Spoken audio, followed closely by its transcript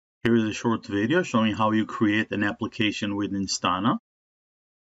Here is a short video showing how you create an application with Instana.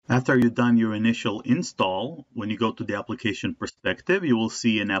 After you've done your initial install, when you go to the application perspective, you will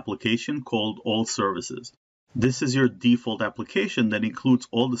see an application called All Services. This is your default application that includes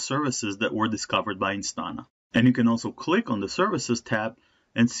all the services that were discovered by Instana. And you can also click on the Services tab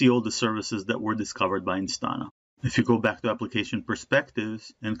and see all the services that were discovered by Instana. If you go back to Application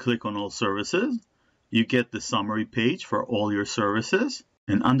Perspectives and click on All Services, you get the summary page for all your services.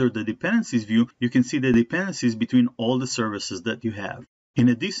 And under the dependencies view, you can see the dependencies between all the services that you have. In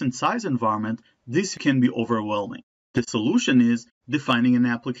a decent size environment, this can be overwhelming. The solution is defining an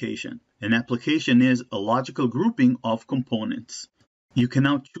application. An application is a logical grouping of components. You can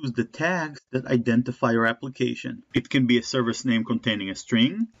now choose the tags that identify your application. It can be a service name containing a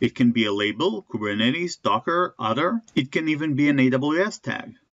string. It can be a label, Kubernetes, Docker, other. It can even be an AWS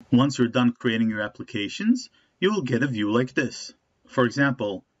tag. Once you're done creating your applications, you will get a view like this. For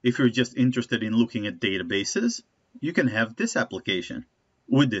example, if you're just interested in looking at databases, you can have this application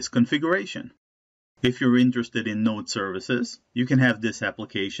with this configuration. If you're interested in node services, you can have this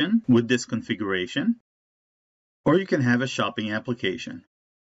application with this configuration, or you can have a shopping application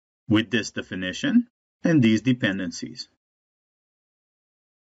with this definition and these dependencies.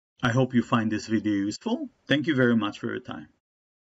 I hope you find this video useful. Thank you very much for your time.